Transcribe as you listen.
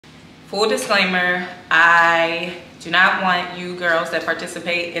Full disclaimer, I do not want you girls that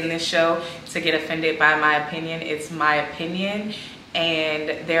participate in this show to get offended by my opinion. It's my opinion,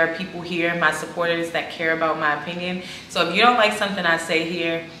 and there are people here, my supporters, that care about my opinion. So if you don't like something I say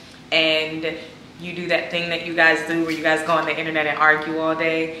here and you do that thing that you guys do where you guys go on the internet and argue all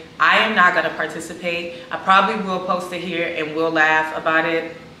day, I am not going to participate. I probably will post it here and we'll laugh about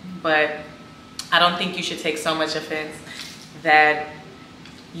it, but I don't think you should take so much offense that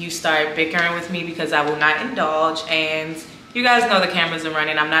you start bickering with me, because I will not indulge. And you guys know the cameras are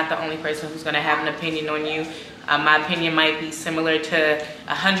running. I'm not the only person who's going to have an opinion on you. My opinion might be similar to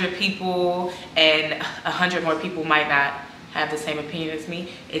 100 people, and 100 more people might not have the same opinion as me.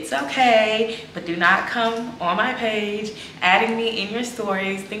 It's okay, but do not come on my page adding me in your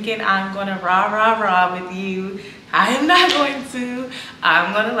stories thinking I'm gonna rah with you. I am not going to.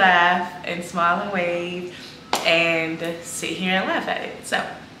 I'm gonna laugh and smile and wave and sit here and laugh at it. So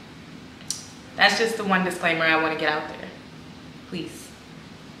that's just the one disclaimer I want to get out there. Please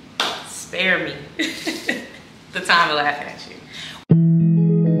spare me the time of laughing at you.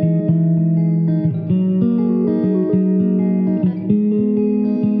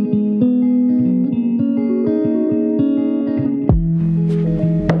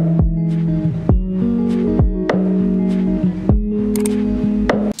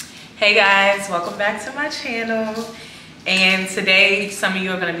 Hey guys, welcome back to my channel. And today some of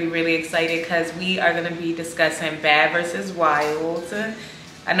you are going to be really excited because we are going to be discussing Bad vs. Wild.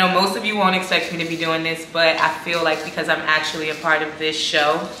 I know most of you won't expect me to be doing this, but I feel like because I'm actually a part of this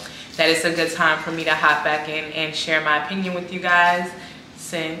show that it's a good time for me to hop back in and share my opinion with you guys,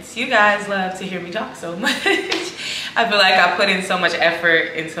 since you guys love to hear me talk so much. I feel like I put in so much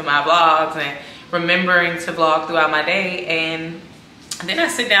effort into my vlogs and remembering to vlog throughout my day, and then I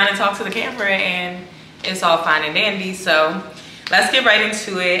sit down and talk to the camera and it's all fine and dandy. So let's get right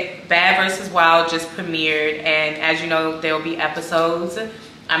into it. Bad vs. Wild just premiered, and as you know, there will be episodes.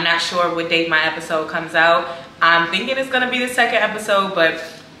 I'm not sure what date my episode comes out. I'm thinking it's gonna be the second episode, but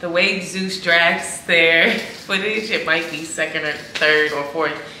the way Zeus drags their footage, it might be second or third or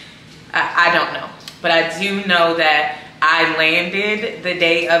fourth. I don't know, but I do know that I landed the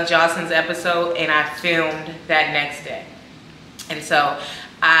day of Jocelyn's episode and I filmed that next day. And so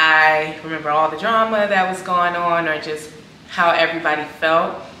I remember all the drama that was going on, or just how everybody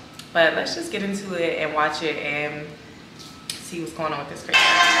felt. But let's just get into it and watch it and see what's going on with this crazy.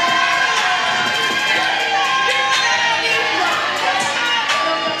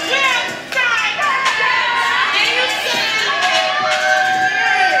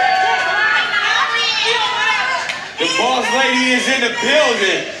 The boss lady is in the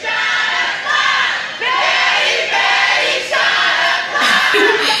building.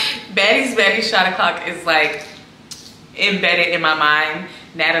 BADvsWILD shot o'clock is like embedded in my mind.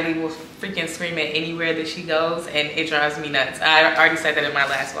 Natalie will freaking scream it anywhere that she goes, and it drives me nuts. I already said that in my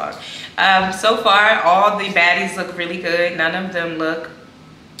last vlog. So far, all the baddies look really good. None of them look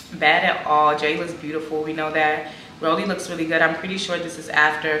bad at all. Jayla's beautiful, we know that. Rolly looks really good. I'm pretty sure this is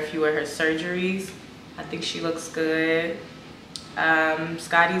after a few of her surgeries. I think she looks good.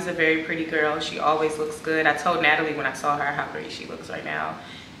 Scotty's a very pretty girl. She always looks good. I told Natalie when I saw her how pretty she looks right now.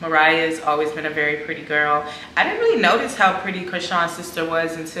 Mariah's always been a very pretty girl. I didn't really notice how pretty Krishan's sister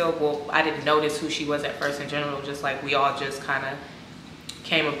was until, well, I didn't notice who she was at first in general, just like we all just kind of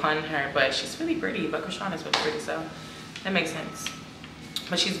came upon her. But she's really pretty, but Krishan is really pretty, so that makes sense.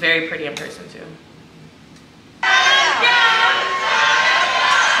 But she's very pretty in person too. You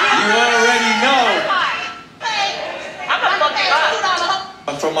already know.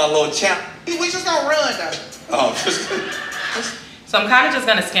 I'm from my little champ. We just gonna run though. Oh, so I'm kind of just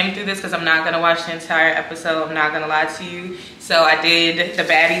gonna skim through this because I'm not gonna watch the entire episode. I'm not gonna lie to you. So I did the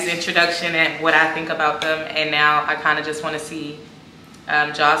baddies introduction and what I think about them, and now I kind of just want to see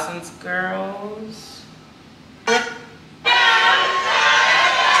Jocelyn's girls. You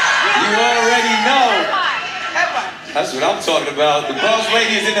already know. That's what I'm talking about. The boss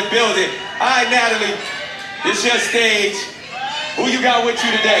lady is in the building. All right, Natalie, this your stage. Who you got with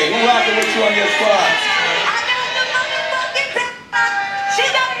you today? Who rocking with you on your squad? She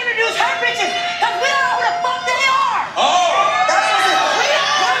gotta introduce her bitches, cause we don't know who the fuck they are. Oh!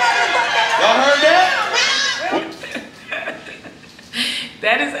 Y'all heard that?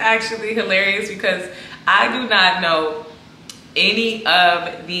 That is actually hilarious because I do not know any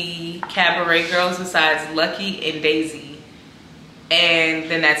of the cabaret girls besides Lucky and Daisy. And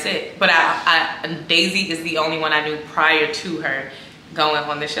then that's it. But Daisy is the only one I knew prior to her going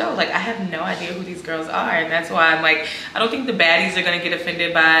on the show. Like, I have no idea who these girls are, and that's why I'm like, I don't think the baddies are gonna get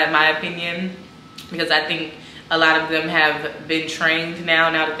offended by my opinion, because I think a lot of them have been trained now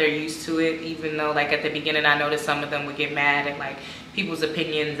that they're used to it, even though like at the beginning I noticed some of them would get mad at like people's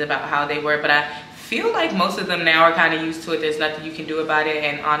opinions about how they were, but I feel like most of them now are kind of used to it. There's nothing you can do about it,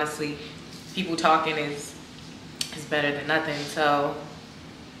 and honestly, people talking is better than nothing. So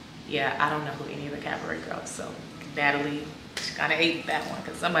yeah, I don't know who any of the cabaret girls, so Natalie kind of ate that one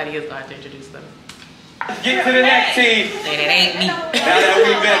because somebody is going to introduce them. Get to the next team. And it ain't me. Now that we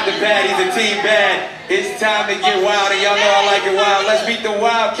met the baddies, the team bad, it's time to get wild, and y'all know I like it wild. Let's meet the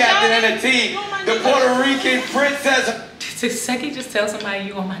wild captain of the team, the Puerto Rican princess. Did Seki just tell somebody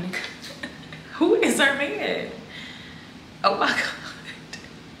you on my nigga? Who is her man? Oh my God.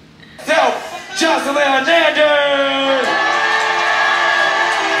 So, Jocelyn Hernandez.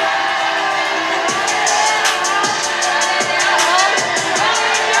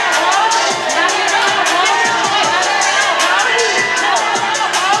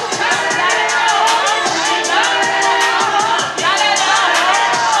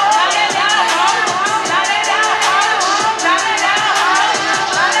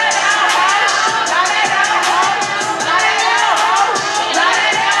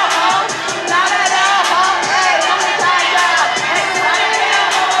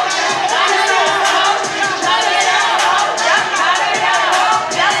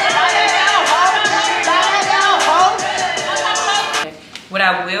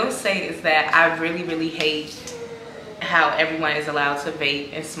 That I really hate how everyone is allowed to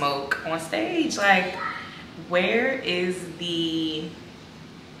vape and smoke on stage. Like, where is the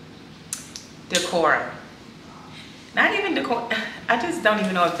decorum? Not even decorum. I just don't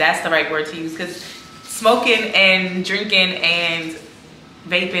even know if that's the right word to use, because smoking and drinking and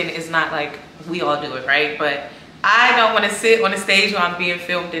vaping is not like we all do it, right? But I don't want to sit on a stage while I'm being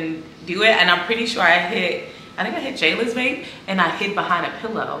filmed and do it. And I'm pretty sure I think I hit Jayla's vape and I hid behind a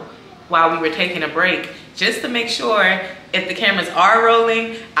pillow while we were taking a break, just to make sure if the cameras are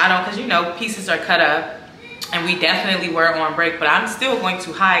rolling, I don't, because you know, pieces are cut up, and we definitely were on break, but I'm still going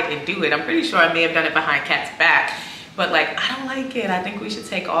to hide and do it. I'm pretty sure I may have done it behind Kat's back, but like, I don't like it. I think we should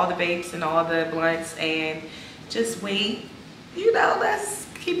take all the vapes and all the blunts and just wait. You know, let's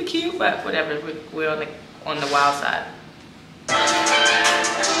keep it cute, but whatever, we're on the wild side.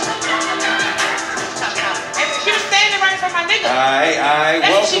 Alright,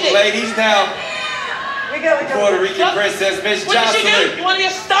 welcome ladies now. We go. Puerto Rican princess, Miss Jocelyn. What did you do? You want to be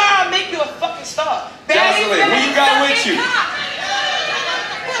a star? I'll make you a fucking star. Jocelyn, who you got with you?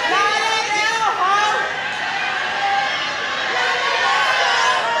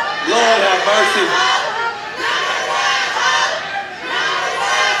 Lord have mercy.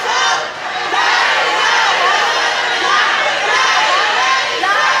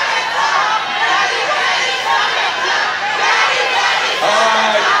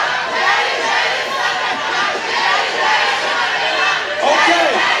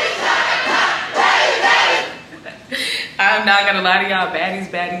 I'm not gonna lie to y'all,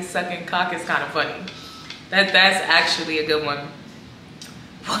 baddies sucking cock is kind of funny. That's actually a good one.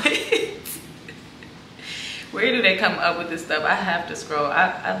 What? Where do they come up with this stuff? I have to scroll.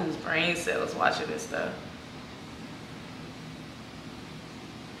 I lose brain cells watching this stuff.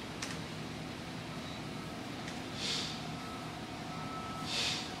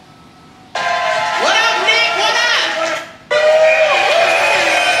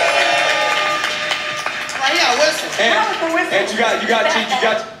 And you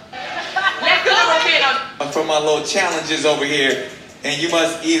got from my little challenges over here, and you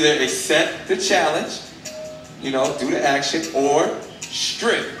must either accept the challenge, you know, do the action, or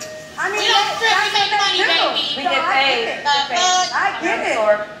strip. I mean, we don't strip, we make money, baby. We get paid. I get it.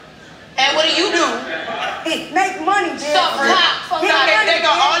 And what do? Make money, bitch. They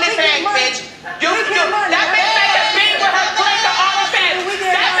got all the fans, bitch. That bitch make a beat with her click to all the fans.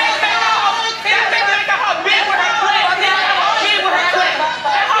 That bitch make a whole beat with her click.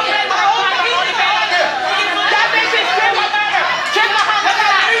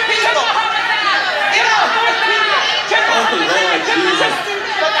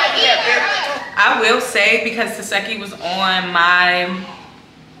 I will say, because Taseki was on my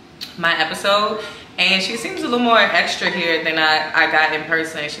episode, and she seems a little more extra here than I got in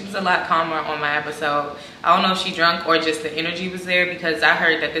person. She was a lot calmer on my episode. I don't know if she drunk or just the energy was there, because I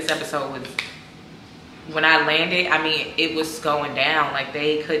heard that this episode was, when I landed, I mean, it was going down. Like,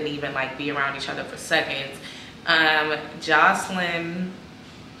 they couldn't even like be around each other for seconds. Jocelyn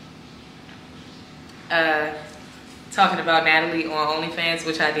talking about Natalie on OnlyFans,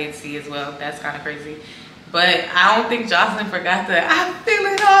 which I did see as well. That's kind of crazy. But I don't think Jocelyn forgot that I feel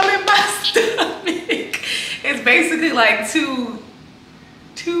it all in my stomach. It's basically like two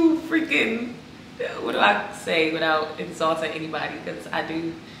freaking what do I say without insulting anybody? Because I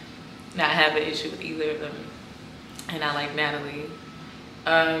do not have an issue with either of them. And I like Natalie.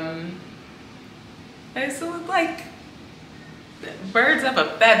 And so it's like birds of a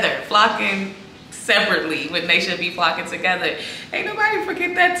feather flocking separately when they should be flocking together. Ain't nobody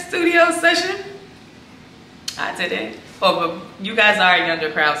forget that studio session. I didn't. Oh, but you guys are a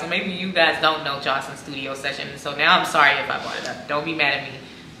younger crowd, so maybe you guys don't know Johnson's studio session. So now I'm sorry if I brought it up. Don't be mad at me.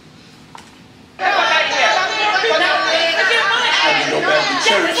 I can go back to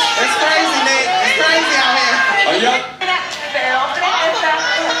church. It's crazy, Nick. It's crazy out here. Are y'all?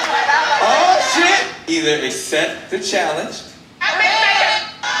 Oh shit! Either accept the challenge.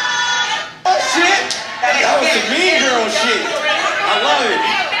 Oh shit! That was some mean girl shit. I love it.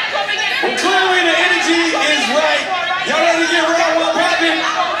 Well, clearly the energy is right. Y'all ready to get round one popping?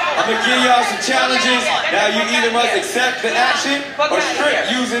 I'm gonna give y'all some challenges. Now you either must accept the action or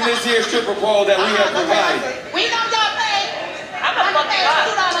strip using this here stripper pole that we have provided. We know y'all pay. I'm gonna fuck you up.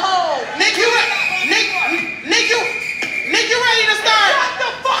 Nick, you ready to start? Shut the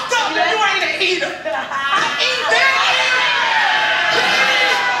fuck up, you ain't an eater.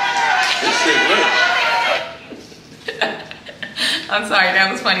 This shit lit. I'm sorry, that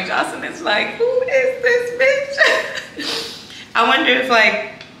was funny. Jocelyn is like, who is this bitch? I wonder if,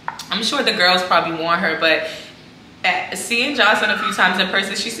 like, I'm sure the girls probably want her, but seeing Jocelyn a few times in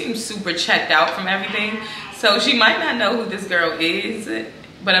person, she seems super checked out from everything. So she might not know who this girl is,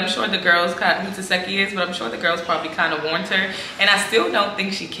 but I'm sure the girls, who Taseki is, but I'm sure the girls probably kind of want her. And I still don't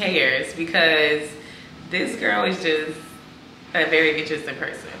think she cares because this girl is just a very interesting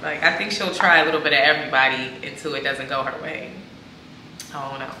person. Like, I think she'll try a little bit of everybody until it doesn't go her way. I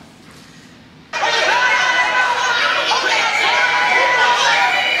don't know.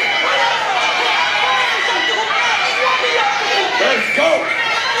 Let's go.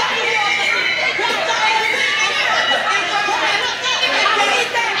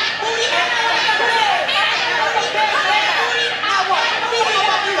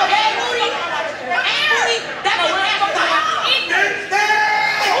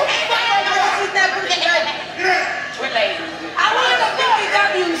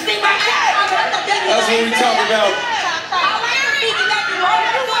 That's what we talk about.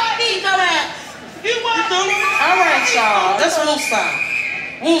 All right, y'all. Let's woosah.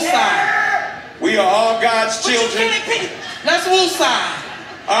 Woosah. We are all God's children. Let's woosah.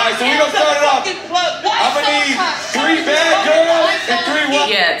 All right, so we're going to start it off. I'm going to need 3 bad girls and 3 wild.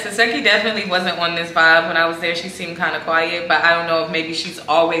 Yeah, Taseki definitely wasn't on this vibe when I was there. She seemed kind of quiet, but I don't know if maybe she's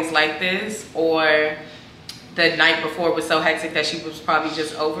always like this or the night before was so hectic that she was probably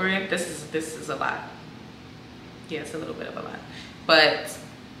just over it. This is a lot. Yeah, it's a little bit of a lot. But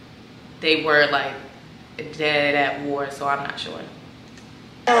they were like dead at war, so I'm not sure.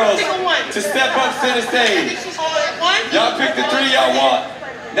 Girls to step up to the stage. Y'all pick the 3 y'all want.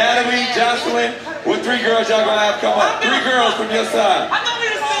 Natalie, Jocelyn, what 3 girls y'all gonna have come up? 3 girls from your side.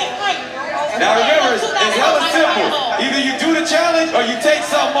 Now remember, it's hella simple. Either you do the challenge or you take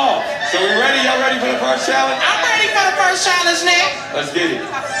something off. So we ready? Y'all ready for the first challenge? I'm ready for the first challenge, Nick. Let's get it.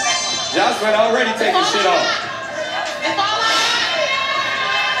 Jocelyn already taking shit off.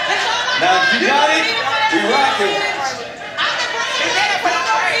 Now if you got it, we rocking.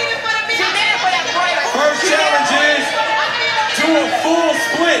 First challenge is do a full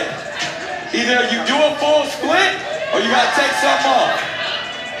split. Either you do a full split or you gotta take something off.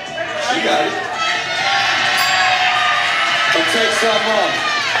 You got it. Or take something off.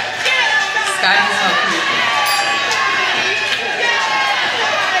 Scotty's so cute.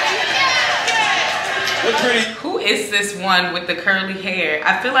 Look pretty. Who is this one with the curly hair?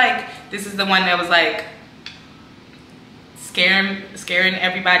 I feel like this is the one that was like scaring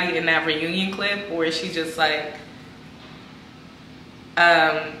everybody in that reunion clip, or is she just like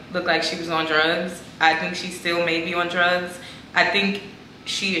looked like she was on drugs? I think she still may be on drugs. I think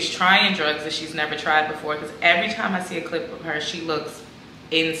she is trying drugs that she's never tried before, because every time I see a clip of her, she looks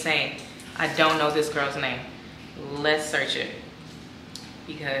insane. I don't know this girl's name. Let's search it,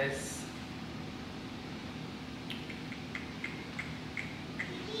 because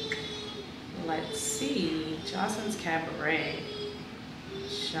let's see. Jocelyn's Cabaret.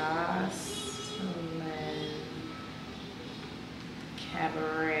 Jocelyn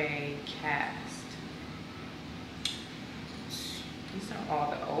Cabaret cast. These are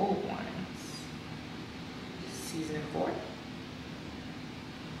all the old ones. Season 4.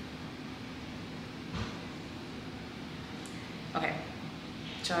 Okay.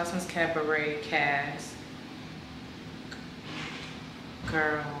 Jocelyn's Cabaret cast.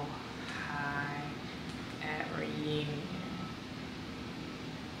 Girl High at Reunion.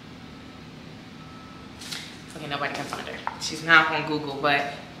 and nobody can find her. She's not on Google,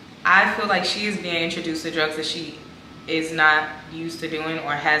 but I feel like she is being introduced to drugs that she is not used to doing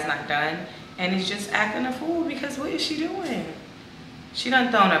or has not done, and is just acting a fool because what is she doing? She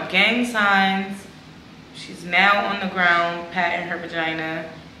done thrown up gang signs. She's now on the ground patting her vagina,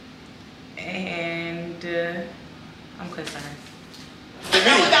 and I'm concerned.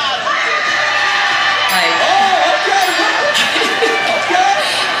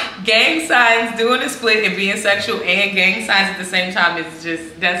 Gang signs, doing a split and being sexual and gang signs at the same time is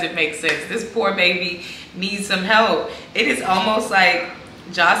just doesn't make sense. This poor baby needs some help. It is almost like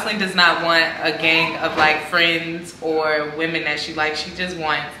Jocelyn does not want a gang of like friends or women that she likes. She just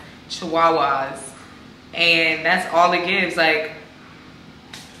wants chihuahuas, and that's all it gives. Like,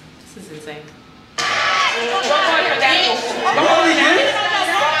 this is insane. I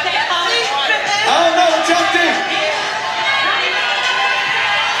don't know what y'all think.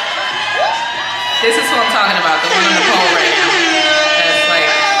 This is who I'm talking about, the one on the pole right now. That's like,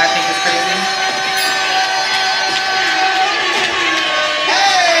 I think it's crazy.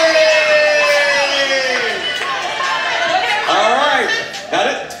 Hey! All right. Got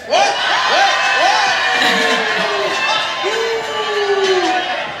it? What?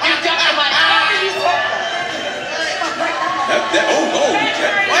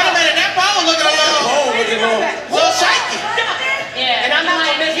 Wait a minute, that pole looking a little shaky. Yeah. And I'm not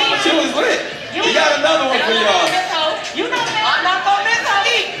gonna miss it. She was lit. We got another one for y'all. You know me. I'm not gonna miss her.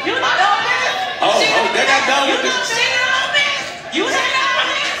 You not gonna miss. Oh, they got done with this. She don't miss. You don't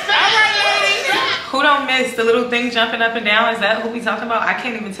miss. All right, ladies. Who don't miss the little thing jumping up and down? Is that who we talking about? I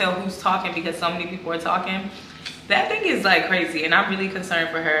can't even tell who's talking because so many people are talking. That thing is like crazy, and I'm really concerned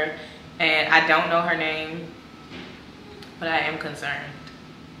for her. And I don't know her name, but I am concerned.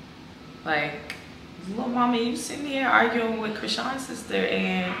 Like, little mama, you sitting here arguing with Krishan's sister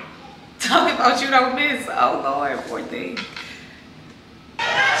and talking about you don't miss. Oh Lord, poor thing.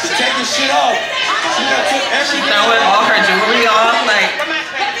 She's taking shit off. She done took everything. She throwing all her jewelry off. Like,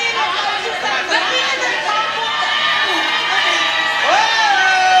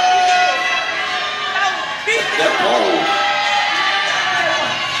 that pole.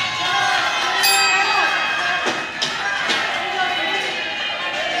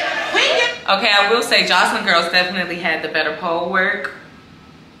 okay, I will say Jocelyn girls definitely had the better pole work.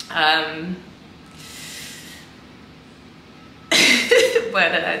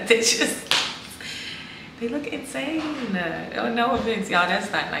 But they look insane. Oh, no offense, y'all,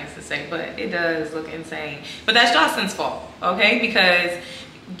 that's not nice to say, but it does look insane. But that's Jocelyn's fault, okay? Because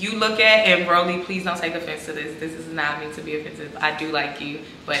you look at, and Broly, please don't take offense to this. This is not meant to be offensive. I do like you,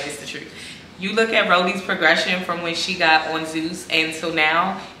 but it's the truth. You look at Broly's progression from when she got on Zeus until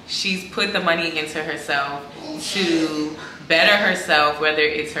now, she's put the money into herself to better herself, whether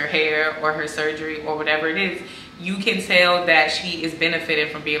it's her hair or her surgery or whatever it is. You can tell that she is benefiting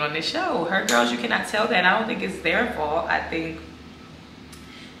from being on this show. Her girls, you cannot tell that. I don't think it's their fault. I think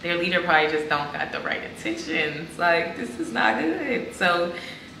their leader probably just don't got the right intentions. Like, this is not good. So,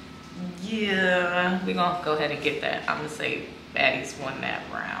 yeah, we're going to go ahead and get that. I'm going to say Baddies won that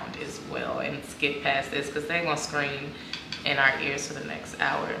round as well and skip past this because they're going to scream in our ears for the next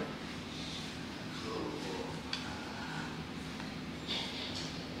hour.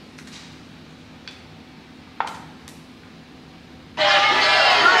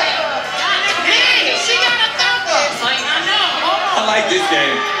 I like this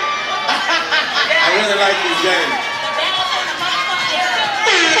game. I really like this game.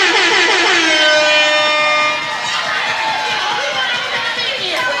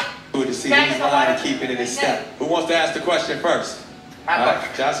 Good to see he's lying and keeping it in step. Who wants to ask the question first? All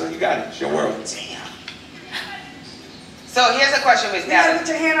right, Jocelyn, you got it. It's your world. So here's a question, Miss You gotta Natalie. put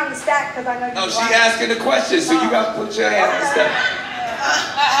your hand on the stack because I know No, you she asking the question, so you got to put your hand on the step.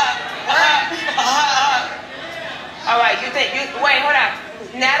 All right, wait, hold on.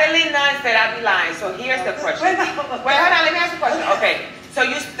 Natalie Nunn said I'd be lying, so here's the question. Wait, hold on, let me ask the question. Okay, so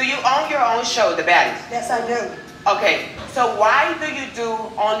do you own your own show, The Baddies? Yes, I do. Okay, so why do you do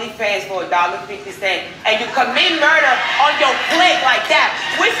OnlyFans for $1.50 and you commit murder on your clique like that?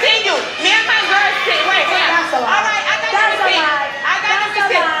 We seen you. Me and my girls say, wait. That's a lie. All right, I got the receipt. I got the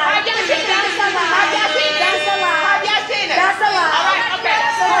receipt. Have y'all seen that? Have y'all seen that? That's a lie. Have y'all seen that? That's a lie. All right, okay.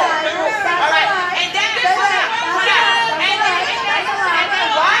 That's a lie. All right, and then what?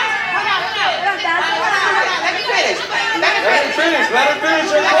 Let me finish. Let her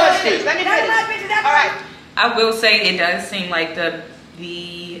finish her question. Let me finish. All right. I will say it does seem like the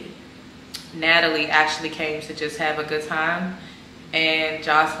Natalie actually came to just have a good time, and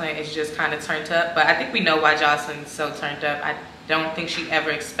Jocelyn is just kind of turned up. But I think we know why Jocelyn's so turned up. I don't think she ever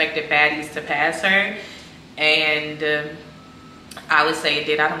expected Baddies to pass her, And I would say it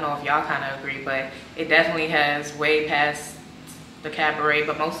did. I don't know if y'all kind of agree, but it definitely has way past the cabaret,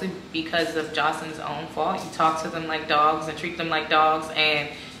 but mostly because of Jocelyn's own fault. You talk to them like dogs and treat them like dogs, and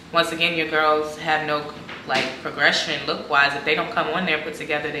once again, your girls have no like progression look-wise. If they don't come on there put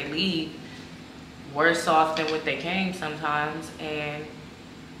together, they leave worse off than what they came sometimes. And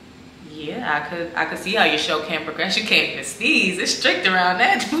yeah, I could see how your show can't progress. You can't even sneeze. It's strict around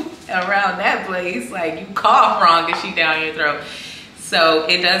that place. Like, you cough wrong and she down your throat. So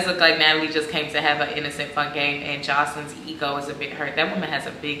it does look like Natalie just came to have an innocent, fun game, and Jocelyn's ego is a bit hurt. That woman has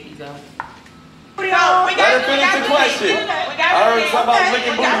a big ego. Let her finish the question. I heard something about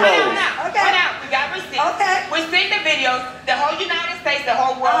licking booty holes. Okay. We got receipts. Okay. We've seen the videos. The whole United States, the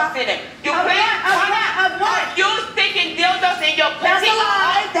whole world seen it. You you sticking dildos in your pussy. That's a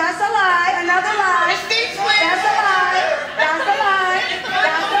lie. That's a lie. Another lie. That's a lie. That's a lie.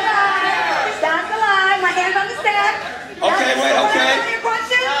 That's a lie. That's a lie. My hands on the step. Okay, wait, okay.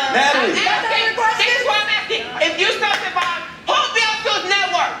 Natalie. This is what I'm asking. If you search about who built this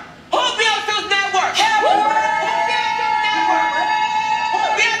network? Who built this network? Who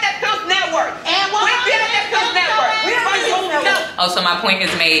built this network? And what? We built this network. Oh, so my point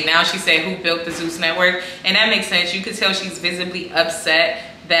is made. Now she said who built the Zeus network, and that makes sense. You could tell she's visibly upset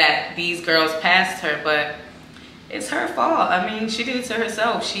that these girls passed her, but it's her fault. I mean, she did it to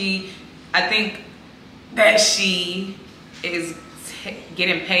herself. I think that she is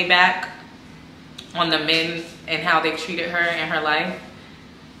getting payback on the men and how they treated her in her life,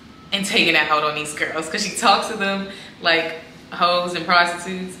 and taking it out on these girls, because she talks to them like hoes and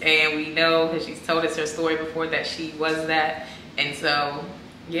prostitutes, and we know, because she's told us her story before, that she was that. And so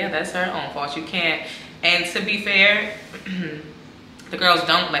yeah, that's her own fault. You can't. And to be fair, the girls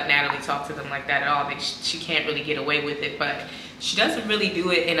don't let Natalie talk to them like that at all. She can't really get away with it, but she doesn't really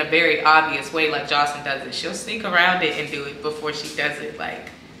do it in a very obvious way like Jocelyn does it. She'll sneak around it and do it before she does it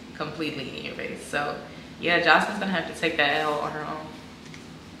like completely in your face. So yeah, Jocelyn's gonna have to take that L on her own.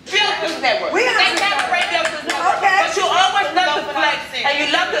 Built this network. They cabaret built this network. But you always love to flex and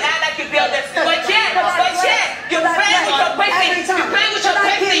you love to act like you built this. But yet, you play with your pussy. You play with your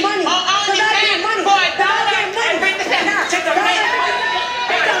pussy on OnlyFans for $1 and 50 cents. Take a man.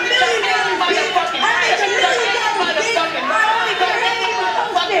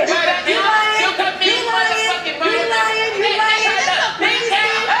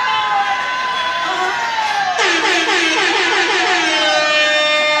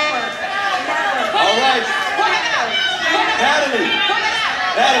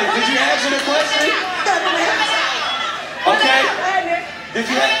 Natalie, did you answer the question? Okay. Did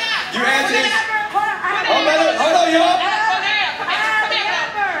you answer it? Hold on, y'all.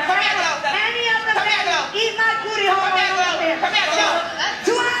 Any of them eat my booty hole.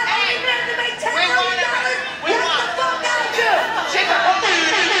 Do I have any men to make $10 million? What the fuck out you?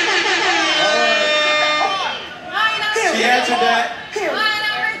 She answered that.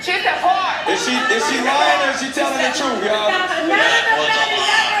 Is she lying or is she telling the truth, y'all?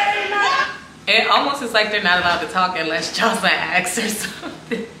 It almost is like they're not allowed to talk unless Jocelyn asks or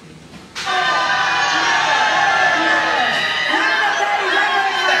something. Boy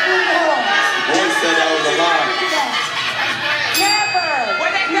said that was a lie.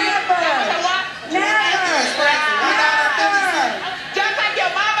 Just like your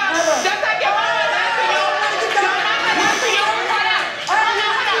mama. Just like your mama.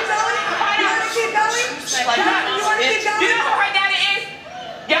 You know who her daddy is?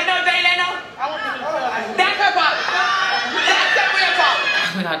 Y'all know Jay Leno? That's her father. That's her real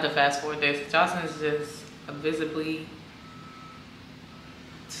father. We have to fast forward this. Jocelyn's just visibly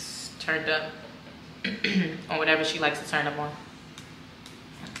turned up on whatever she likes to turn up on.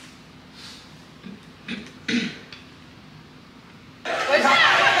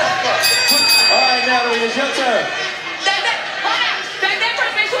 All right, Natalie, it's your turn.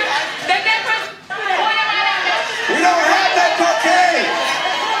 We don't have that cocaine.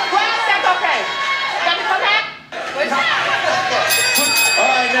 Where's that cocaine? Got the cocaine? All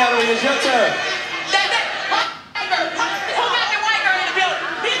right, Natalie, it's your turn.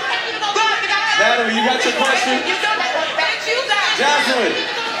 Natalie, you got your question? Jocelyn,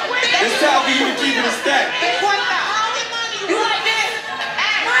 it's time for you to keep it a stack. You like this?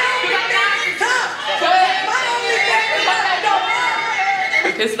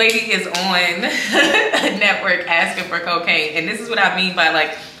 This lady is on a network asking for cocaine, and this is what I mean by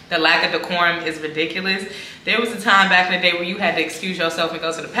like the lack of decorum is ridiculous. There was a time back in the day where you had to excuse yourself and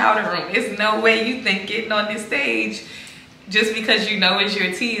go to the powder room. It's no way you think getting on this stage just because you know it's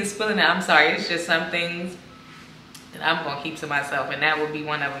your tea is spilling out. I'm sorry, it's just some things that I'm gonna keep to myself, and that would be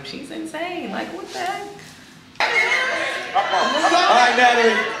one of them. She's insane. Like, what the heck? All right,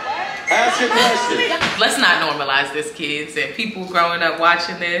 Natalie, ask your question. Let's not normalize this, kids and people growing up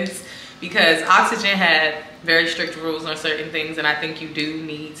watching this, because Oxygen had very strict rules on certain things, and I think you do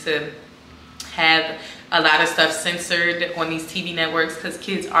need to have a lot of stuff censored on these TV networks because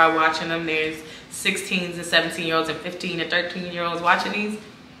kids are watching them. There's 16s and 17-year-olds and 15 and 13-year-olds watching these.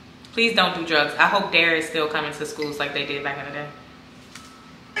 Please don't do drugs. I hope DARE is still coming to schools like they did back in the day.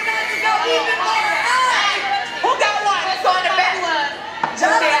 Who got one? Let's go in the back.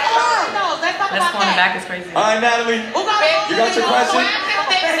 Let's go in the back is crazy. All right, Natalie, you got your question?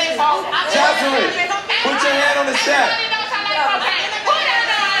 Jocelyn, put your hand on the stack.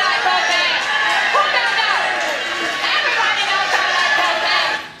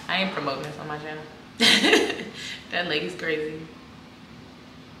 I ain't promoting this on my channel. That lady's crazy.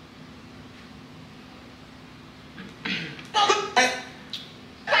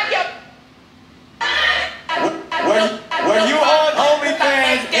 Were you on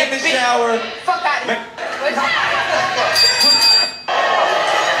OnlyFans in the shower? Fuck out of here.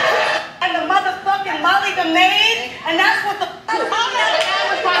 And the motherfucking Molly the maid, and that's what the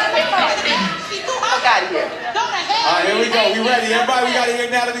Fuck out of here. All right, here we go. We ready. Everybody, we got to hear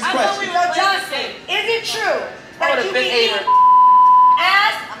Natalie's question. Johnson, is it true that you been be eating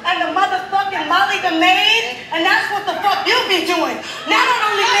ass and the motherfucking Molly the maid, and that's what the fuck you be doing? Not on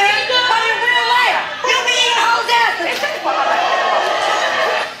OnlyFans, but in real life. You be eating hoes' asses.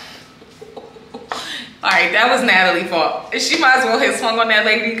 All right, that was Natalie's fault. She might as well have swung on that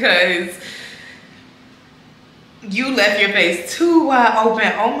lady because you left your face too wide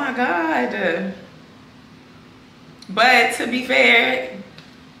open. Oh my God. But to be fair,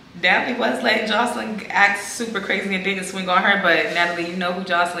 Natalie was letting Jocelyn act super crazy and didn't swing on her. But Natalie, you know who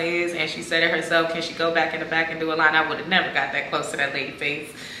Jocelyn is, and she said it herself. Can she go back in the back and do a line? I would have never got that close to that lady's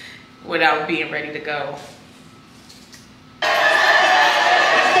face without being ready to go.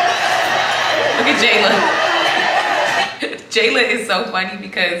 Look at Jayla. Jayla is so funny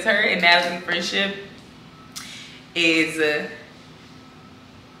because her and Natalie's friendship is,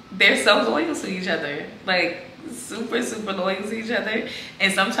 they're so loyal to each other. Like, super, super loyal to each other.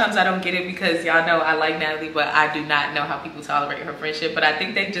 And sometimes I don't get it because y'all know I like Natalie, but I do not know how people tolerate her friendship. But I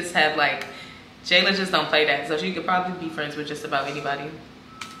think they just have like, Jayla just don't play that. So she could probably be friends with just about anybody.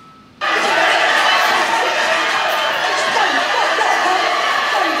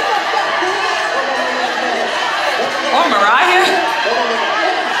 Or Mariah.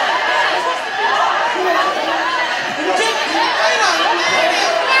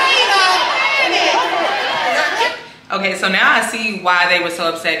 Okay, so now I see why they were so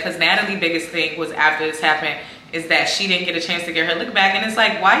upset, because Natalie's biggest thing was after this happened is that she didn't get a chance to get her look back. And it's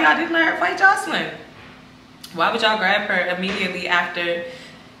like, why y'all didn't let her fight Jocelyn? Why would y'all grab her immediately after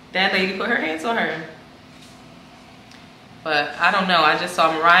that lady put her hands on her? But I don't know. I just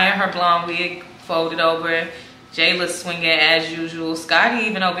saw Mariah, her blonde wig folded over. Jayla swinging as usual. Scotty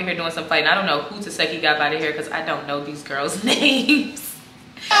even over here doing some fighting. I don't know who Taseki got by the hair because I don't know these girls' names.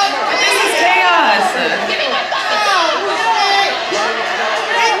 But this is chaos.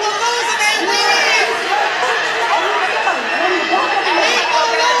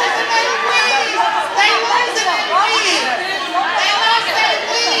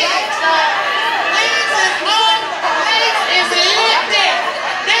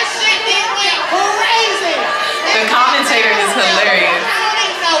 The commentator is hilarious.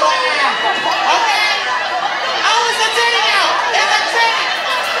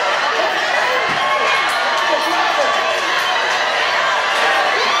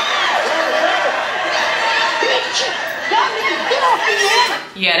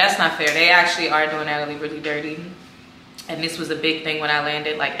 Yeah, that's not fair. They actually are doing Natalie really dirty. And this was a big thing when I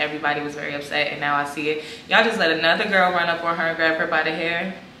landed. Like, everybody was very upset, and now I see it. Y'all just let another girl run up on her and grab her by the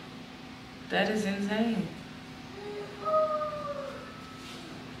hair. That is insane.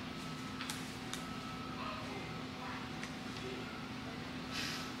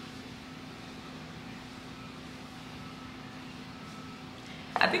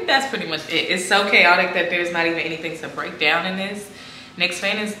 I think that's pretty much it. It's so chaotic that there's not even anything to break down in this. Nick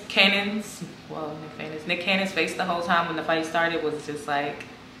Cannon's face the whole time when the fight started was just like,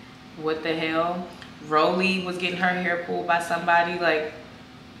 what the hell? Rolly was getting her hair pulled by somebody. Like,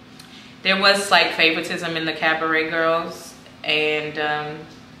 there was like favoritism in the cabaret girls, and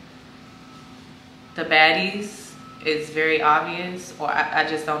the baddies is very obvious, or I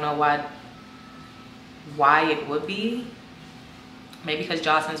just don't know why it would be. Maybe because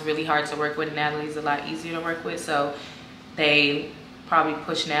Jocelyn's really hard to work with and Natalie's a lot easier to work with, so they probably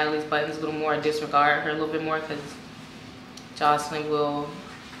push Natalie's buttons a little more, disregard her a little bit more, because Jocelyn will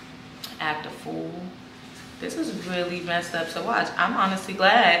act a fool. This is really messed up to watch. I'm honestly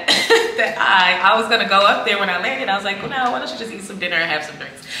glad that I was gonna go up there when I landed. I was like, well, no, why don't you just eat some dinner and have some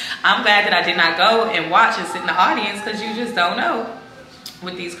drinks? I'm glad that I did not go and watch and sit in the audience, because you just don't know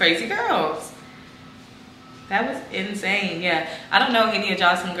with these crazy girls. That was insane. Yeah, I don't know any of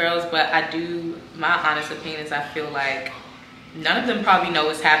Jocelyn girls, but I do, my honest opinion is I feel like none of them probably know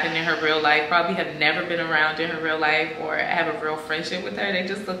what's happened in her real life, probably have never been around in her real life or have a real friendship with her. They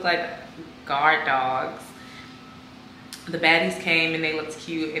just look like guard dogs. The baddies came and they looked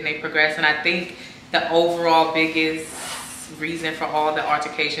cute and they progressed, and I think the overall biggest reason for all the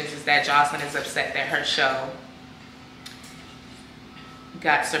altercations is that Jocelyn is upset that her show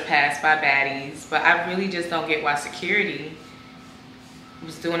got surpassed by baddies. But I really just don't get why security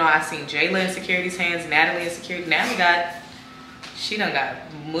was doing all. I seen Jayla in security's hands, Natalie in security. Natalie she done got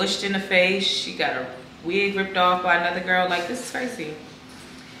mushed in the face. She got her wig ripped off by another girl. Like, this is crazy.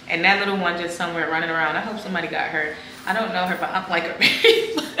 And that little one just somewhere running around. I hope somebody got hurt. I don't know her, but I'm like her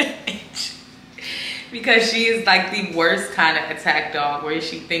very much. Because she is like the worst kind of attack dog, where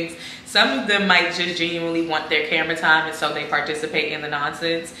she thinks some of them might just genuinely want their camera time and so they participate in the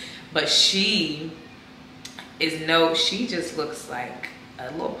nonsense. But she just looks like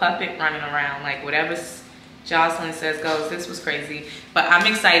a little puppet running around. Like, whatever Jocelyn says goes. This was crazy. But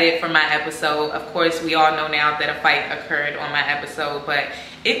I'm excited for my episode. Of course, we all know now that a fight occurred on my episode, but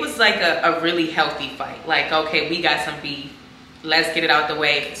it was like a really healthy fight. Like, okay, we got some beef. Let's get it out the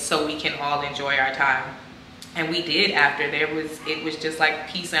way so we can all enjoy our time. And we did after. It was just like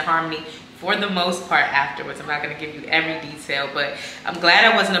peace and harmony for the most part afterwards. I'm not gonna give you every detail, but I'm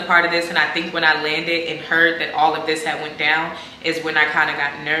glad I wasn't a part of this. And I think when I landed and heard that all of this had went down is when I kind of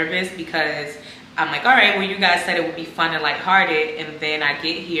got nervous, because I'm like, all right, well, you guys said it would be fun and lighthearted, and then I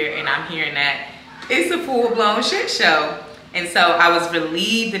get here and I'm hearing that it's a full-blown shit show. And so I was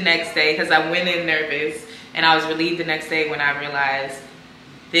relieved the next day, because I went in nervous, and I was relieved the next day when I realized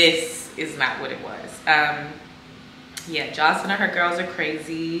this is not what it was. Yeah, Jocelyn and her girls are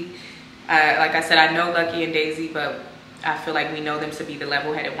crazy. Like I said, I know Lucky and Daisy, but I feel like we know them to be the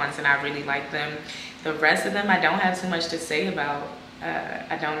level-headed ones, and I really like them. The rest of them, I don't have too much to say about.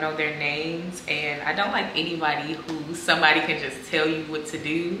 I don't know their names, and I don't like anybody who somebody can just tell you what to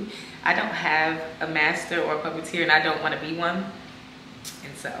do. I don't have a master or a puppeteer, and I don't want to be one.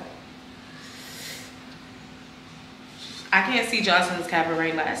 And so I can't see Jocelyn's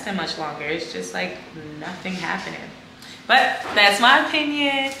cabaret lasting much longer. It's just like nothing happening. But that's my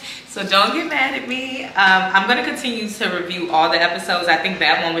opinion, so don't get mad at me. I'm gonna continue to review all the episodes. I think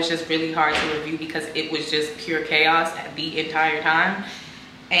that one was just really hard to review because it was just pure chaos the entire time.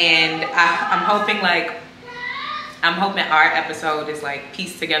 And I'm hoping our episode is like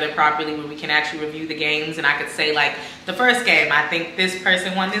pieced together properly, where we can actually review the games, and I could say like, the first game, I think this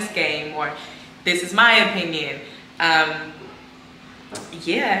person won this game, or this is my opinion.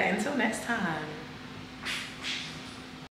 Yeah, until next time.